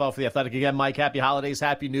the NFL for The Athletic. Again, Mike, happy holidays,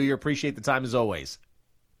 happy New Year. Appreciate the time as always.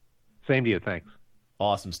 Same to you. Thanks.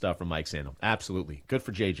 Awesome stuff from Mike Sando. Absolutely. Good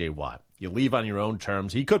for J.J. Watt. You leave on your own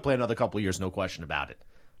terms. He could play another couple of years, no question about it.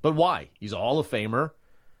 But why? He's a Hall of Famer.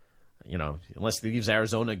 You know, unless he leaves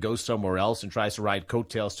Arizona and goes somewhere else and tries to ride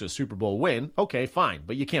coattails to a Super Bowl win, okay, fine.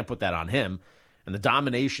 But you can't put that on him. And the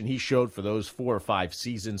domination he showed for those 4 or 5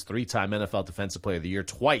 seasons, 3-time NFL Defensive Player of the Year,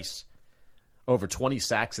 twice over 20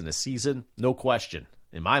 sacks in a season, no question,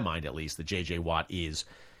 in my mind at least, that J.J. Watt is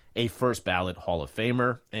a first-ballot Hall of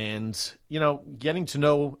Famer. And, you know, getting to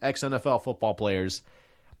know ex-NFL football players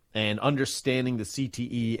and understanding the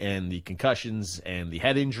CTE and the concussions and the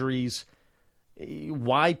head injuries,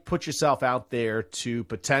 why put yourself out there to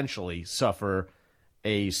potentially suffer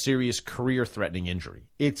a serious career-threatening injury?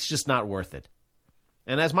 It's just not worth it.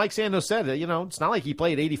 And as Mike Sando said, you know, it's not like he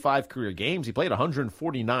played 85 career games. He played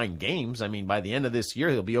 149 games. I mean, by the end of this year,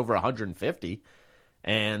 he'll be over 150.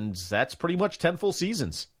 And that's pretty much 10 full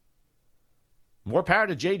seasons. More power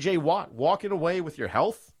to J.J. Watt. Walking away with your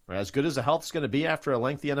health, or as good as the health's going to be after a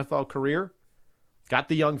lengthy NFL career. Got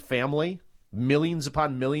the young family, millions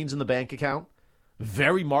upon millions in the bank account.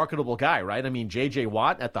 Very marketable guy, right? I mean, J.J.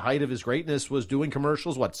 Watt, at the height of his greatness, was doing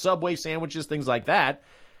commercials, Subway sandwiches, things like that.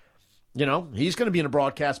 You know, he's going to be in a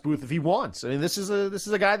broadcast booth if he wants. I mean, this is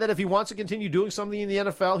a guy that if he wants to continue doing something in the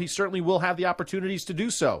NFL, he certainly will have the opportunities to do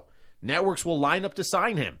so. Networks will line up to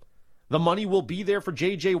sign him. The money will be there for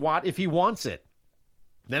J.J. Watt if he wants it.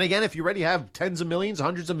 Then again, if you already have tens of millions,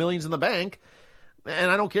 hundreds of millions in the bank,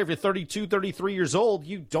 and I don't care if you're 32, 33 years old,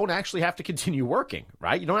 you don't actually have to continue working,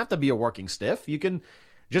 right? You don't have to be a working stiff. You can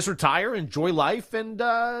just retire, enjoy life, and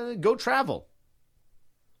go travel.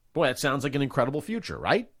 Boy, that sounds like an incredible future,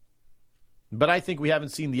 right? But I think we haven't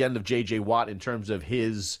seen the end of J.J. Watt in terms of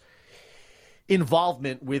his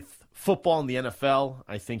involvement with football in the NFL.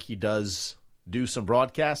 I think he does do some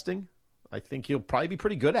broadcasting. I think he'll probably be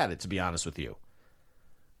pretty good at it, to be honest with you.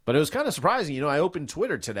 But it was kind of surprising. You know, I opened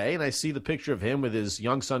Twitter today, and I see the picture of him with his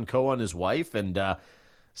young son, Koa, and his wife, and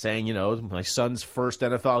saying, you know, my son's first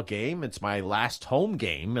NFL game. It's my last home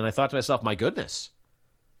game. And I thought to myself, my goodness.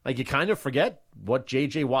 Like, you kind of forget what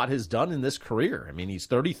J.J. Watt has done in this career. I mean, he's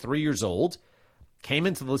 33 years old, came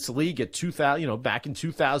into this league at back in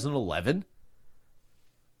 2011.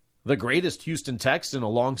 The greatest Houston Texan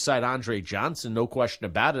alongside Andre Johnson, no question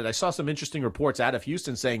about it. I saw some interesting reports out of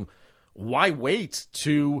Houston saying, why wait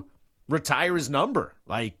to retire his number?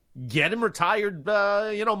 Like, get him retired,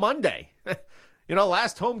 Monday.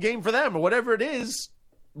 Last home game for them or whatever it is,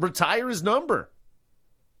 retire his number.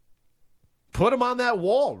 Put him on that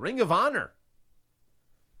wall, Ring of Honor.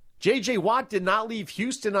 J.J. Watt did not leave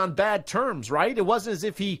Houston on bad terms, right? It wasn't as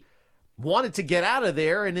if he wanted to get out of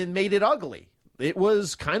there and then made it ugly. It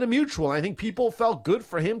was kind of mutual. I think people felt good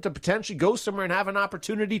for him to potentially go somewhere and have an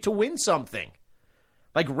opportunity to win something.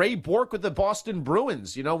 Like Ray Bork with the Boston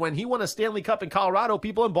Bruins. You know, when he won a Stanley Cup in Colorado,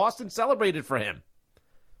 people in Boston celebrated for him.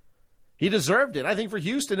 He deserved it. I think for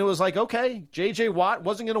Houston, it was like, okay, J.J. Watt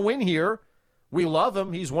wasn't going to win here. We love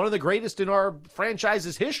him. He's one of the greatest in our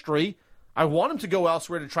franchise's history. I want him to go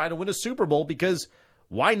elsewhere to try to win a Super Bowl because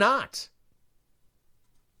why not?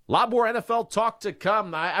 A lot more NFL talk to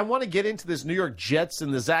come. I want to get into this New York Jets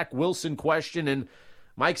and the Zach Wilson question. And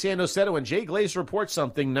Mike Sando said it when Jay Glazer reports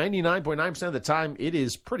something, 99.9% of the time, it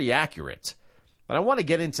is pretty accurate. But I want to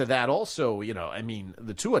get into that also.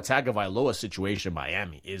 The Tua Tagovailoa situation in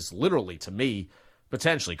Miami is literally, to me,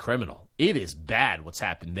 potentially criminal. It is bad what's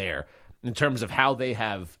happened there in terms of how they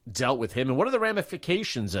have dealt with him and what are the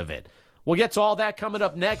ramifications of it. We'll get to all that coming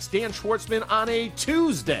up next. Dan Schwartzman on a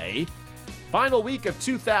Tuesday, final week of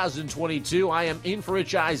 2022. I am in for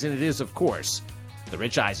Rich Eisen. It is, of course, The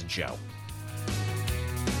Rich Eisen Show.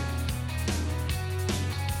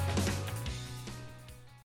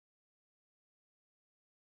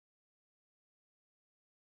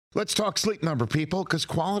 Let's talk Sleep Number, people, because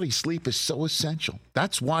quality sleep is so essential.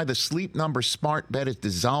 That's why the Sleep Number smart bed is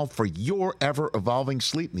designed for your ever-evolving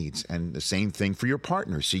sleep needs, and the same thing for your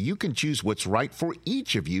partner, so you can choose what's right for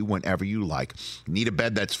each of you whenever you like. Need a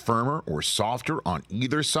bed that's firmer or softer on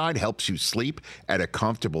either side, helps you sleep at a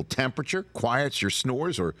comfortable temperature, quiets your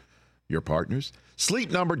snores or your partner's?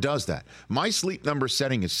 Sleep Number does that. My Sleep Number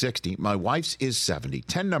setting is 60. My wife's is 70.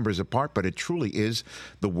 10 numbers apart, but it truly is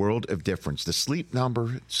the world of difference. The Sleep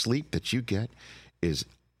Number sleep that you get is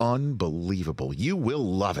unbelievable. You will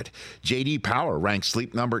love it. J.D. Power ranks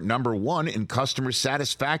Sleep Number number 1 in customer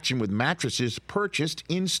satisfaction with mattresses purchased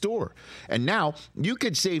in store. And now you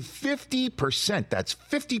could save 50%. That's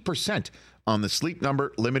 50% on the Sleep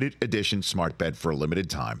Number limited edition smart bed for a limited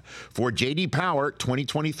time. For J.D. Power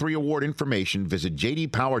 2023 award information, visit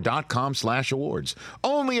jdpower.com/awards.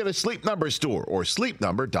 Only at a Sleep Number store or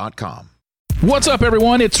sleepnumber.com. What's up,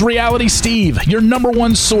 everyone? It's Reality Steve, your number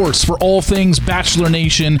one source for all things Bachelor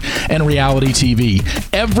Nation and reality TV.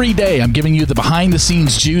 Every day, I'm giving you the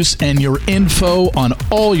behind-the-scenes juice and your info on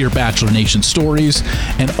all your Bachelor Nation stories,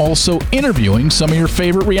 and also interviewing some of your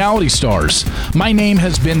favorite reality stars. My name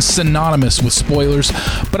has been synonymous with spoilers,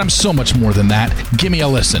 but I'm so much more than that. Give me a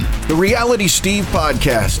listen. The Reality Steve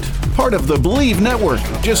Podcast, part of the Believe Network.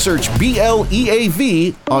 Just search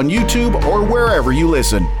BLEAV on YouTube or wherever you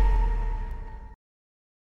listen.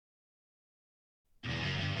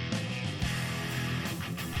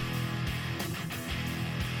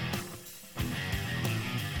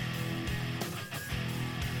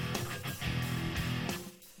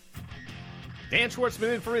 Dan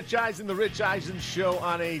Schwartzman in for Rich Eisen, the Rich Eisen Show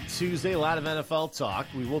on a Tuesday. A lot of NFL talk.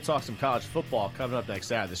 We will talk some college football coming up next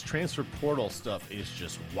hour. This transfer portal stuff is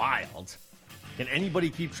just wild. Can anybody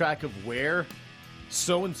keep track of where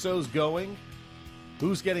so-and-so's going?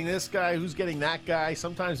 Who's getting this guy? Who's getting that guy?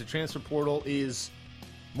 Sometimes the transfer portal is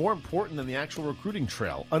more important than the actual recruiting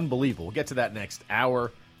trail. Unbelievable. We'll get to that next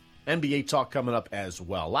hour. NBA talk coming up as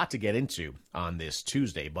well. A lot to get into on this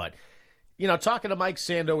Tuesday, but you know, talking to Mike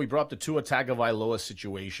Sando, we brought up the Tua Tagovailoa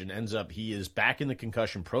situation. Ends up he is back in the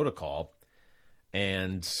concussion protocol,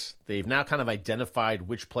 and they've now kind of identified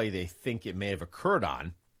which play they think it may have occurred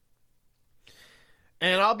on.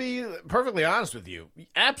 And I'll be perfectly honest with you.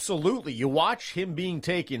 Absolutely, you watch him being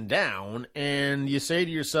taken down, and you say to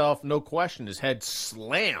yourself, no question, his head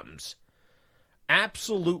slams,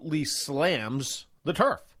 absolutely slams the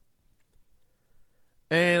turf.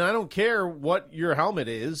 And I don't care what your helmet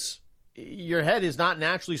is, your head is not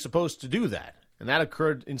naturally supposed to do that. And that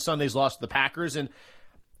occurred in Sunday's loss to the Packers. And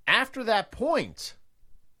after that point,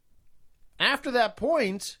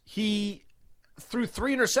 he threw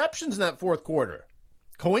 3 interceptions in that fourth quarter.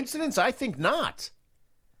 Coincidence? I think not.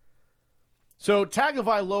 So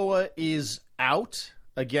Tagovailoa is out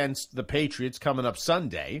against the Patriots coming up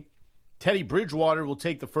Sunday. Teddy Bridgewater will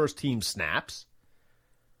take the first team snaps.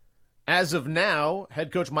 As of now,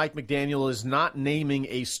 head coach Mike McDaniel is not naming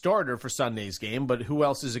a starter for Sunday's game, but who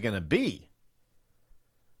else is it going to be?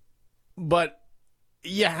 But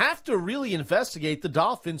you have to really investigate the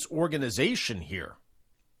Dolphins organization here.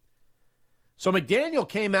 So McDaniel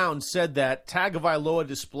came out and said that Tagovailoa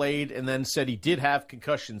displayed and then said he did have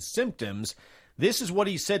concussion symptoms. This is what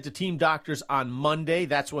he said to team doctors on Monday.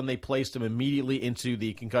 That's when they placed him immediately into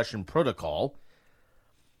the concussion protocol.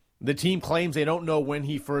 The team claims they don't know when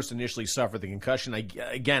he first initially suffered the concussion.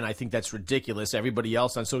 Again, I think that's ridiculous. Everybody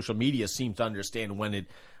else on social media seems to understand when it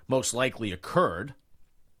most likely occurred.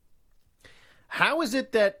 How is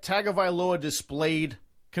it that Tagovailoa displayed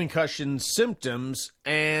concussion symptoms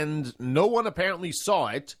and no one apparently saw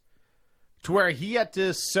it to where he had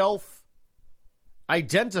to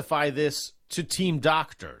self-identify this to team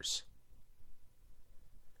doctors?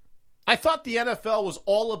 I thought the NFL was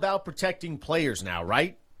all about protecting players now,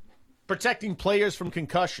 right? Protecting players from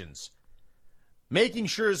concussions, making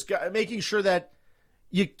sure that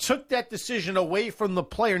you took that decision away from the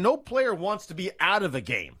player. No player wants to be out of a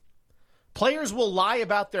game. Players will lie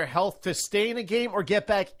about their health to stay in a game or get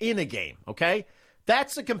back in a game, okay?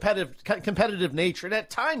 That's a competitive nature. And at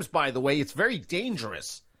times, by the way, it's very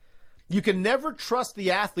dangerous. You can never trust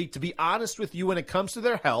the athlete to be honest with you when it comes to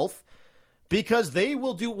their health, because they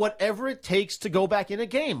will do whatever it takes to go back in a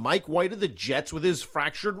game. Mike White of the Jets with his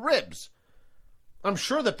fractured ribs. I'm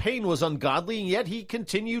sure the pain was ungodly, and yet he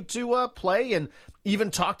continued to play and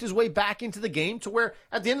even talked his way back into the game to where,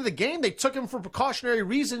 at the end of the game, they took him for precautionary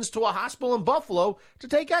reasons to a hospital in Buffalo to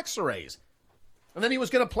take x-rays. And then he was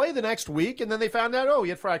going to play the next week, and then they found out, he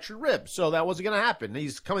had fractured ribs, so that wasn't going to happen.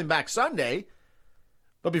 He's coming back Sunday,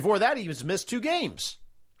 but before that, he was missed 2 games.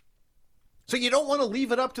 So you don't want to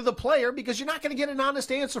leave it up to the player because you're not going to get an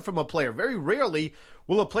honest answer from a player. Very rarely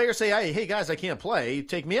will a player say, hey guys, I can't play.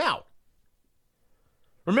 Take me out.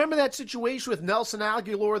 Remember that situation with Nelson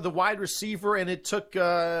Aguilar, the wide receiver, and it took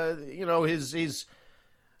his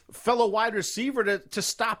fellow wide receiver to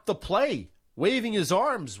stop the play, waving his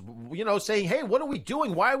arms, saying, hey, what are we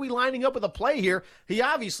doing? Why are we lining up with a play here? He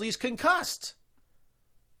obviously is concussed.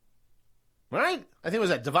 Right? I think it was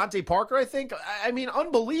that Devontae Parker, I think. I mean,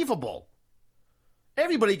 unbelievable.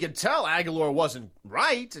 Everybody could tell Aguilar wasn't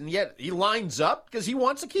right, and yet he lines up because he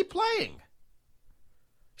wants to keep playing.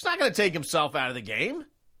 He's not going to take himself out of the game.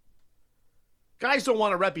 Guys don't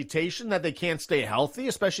want a reputation that they can't stay healthy,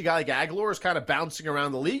 especially a guy like Aguilar is kind of bouncing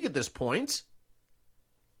around the league at this point.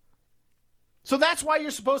 So that's why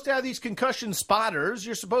you're supposed to have these concussion spotters.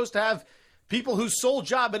 You're supposed to have people whose sole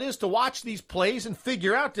job it is to watch these plays and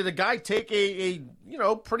figure out, did a guy take a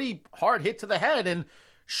pretty hard hit to the head, and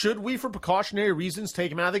should we, for precautionary reasons, take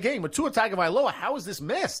him out of the game? With Tua Tagovailoa, how is this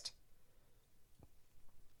missed?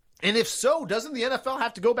 And if so, doesn't the NFL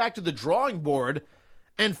have to go back to the drawing board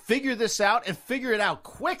and figure this out and figure it out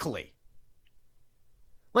quickly?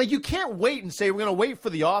 Like, you can't wait and say we're going to wait for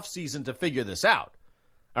the offseason to figure this out.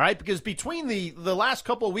 All right? Because between the last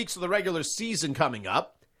couple of weeks of the regular season coming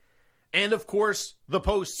up and, of course, the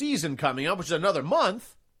postseason coming up, which is another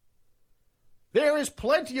month, there is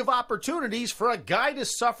plenty of opportunities for a guy to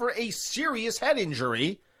suffer a serious head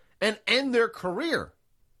injury and end their career.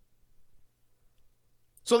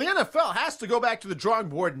 So the NFL has to go back to the drawing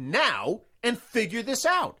board now and figure this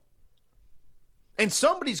out. And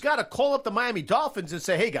somebody's got to call up the Miami Dolphins and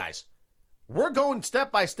say, hey, guys, we're going step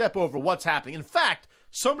by step over what's happening. In fact,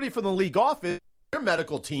 somebody from the league office, their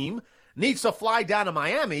medical team, needs to fly down to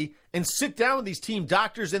Miami and sit down with these team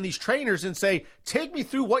doctors and these trainers and say, take me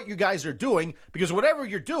through what you guys are doing, because whatever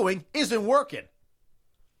you're doing isn't working.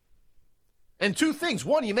 And two things.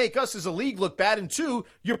 One, you make us as a league look bad. And two,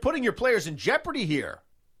 you're putting your players in jeopardy here.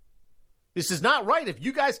 This is not right. If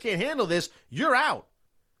you guys can't handle this, you're out.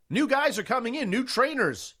 New guys are coming in, new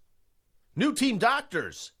trainers, new team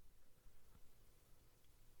doctors.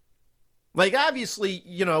 Like, obviously,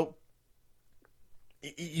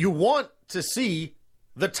 you want to see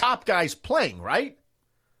the top guys playing, right?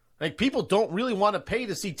 Like, people don't really want to pay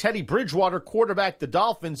to see Teddy Bridgewater quarterback the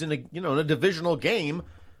Dolphins in a divisional game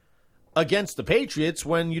against the Patriots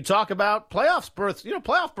when you talk about playoff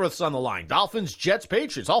berths on the line. Dolphins, Jets,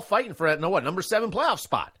 Patriots, all fighting for that, number 7 playoff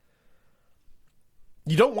spot.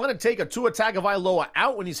 You don't want to take a Tua Tagovailoa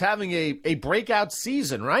out when he's having a breakout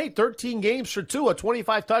season, right? 13 games for Tua,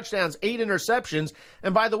 25 touchdowns, 8 interceptions.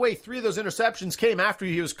 And by the way, 3 of those interceptions came after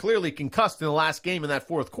he was clearly concussed in the last game in that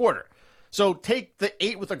fourth quarter. So take the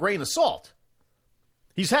 8 with a grain of salt.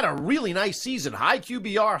 He's had a really nice season. High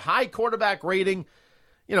QBR, high quarterback rating.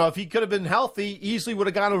 If he could have been healthy, easily would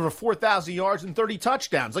have gone over 4,000 yards and 30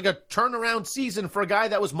 touchdowns. Like a turnaround season for a guy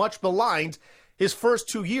that was much maligned his first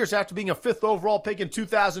 2 years after being a 5th overall pick in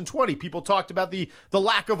 2020. People talked about the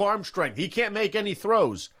lack of arm strength. He can't make any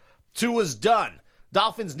throws. Tua's done.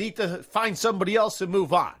 Dolphins need to find somebody else to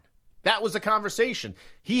move on. That was the conversation.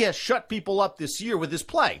 He has shut people up this year with his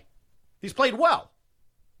play. He's played well.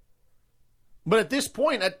 But at this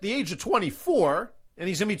point, at the age of 24, and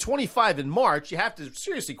he's going to be 25 in March, you have to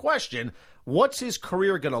seriously question, what's his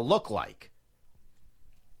career going to look like?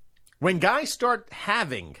 When guys start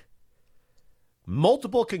having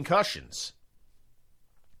multiple concussions,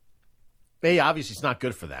 A, obviously it's not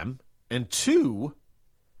good for them, and 2,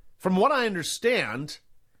 from what I understand,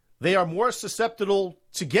 they are more susceptible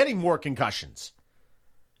to getting more concussions.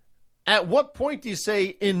 At what point do you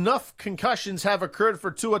say enough concussions have occurred for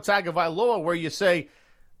Tua Tagovailoa where you say,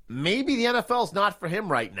 maybe the NFL's not for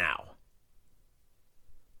him right now?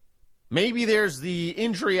 Maybe there's the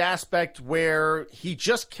injury aspect where he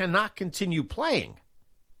just cannot continue playing.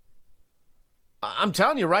 I'm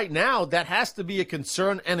telling you right now, that has to be a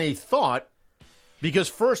concern and a thought, because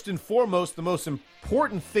first and foremost, the most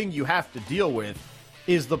important thing you have to deal with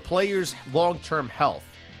is the player's long-term health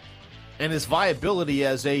and his viability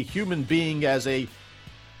as a human being, as a,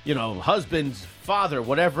 husband, father,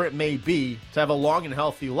 whatever it may be, to have a long and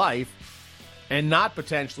healthy life and not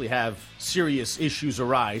potentially have serious issues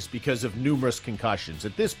arise because of numerous concussions.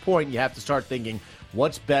 At this point, you have to start thinking,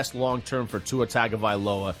 what's best long-term for Tua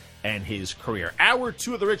Tagovailoa and his career? Hour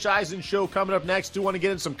 2 of the Rich Eisen Show coming up next. Do want to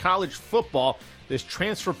get in some college football. This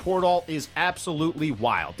transfer portal is absolutely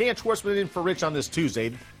wild. Dan Schwartzman in for Rich on this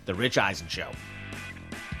Tuesday, the Rich Eisen Show.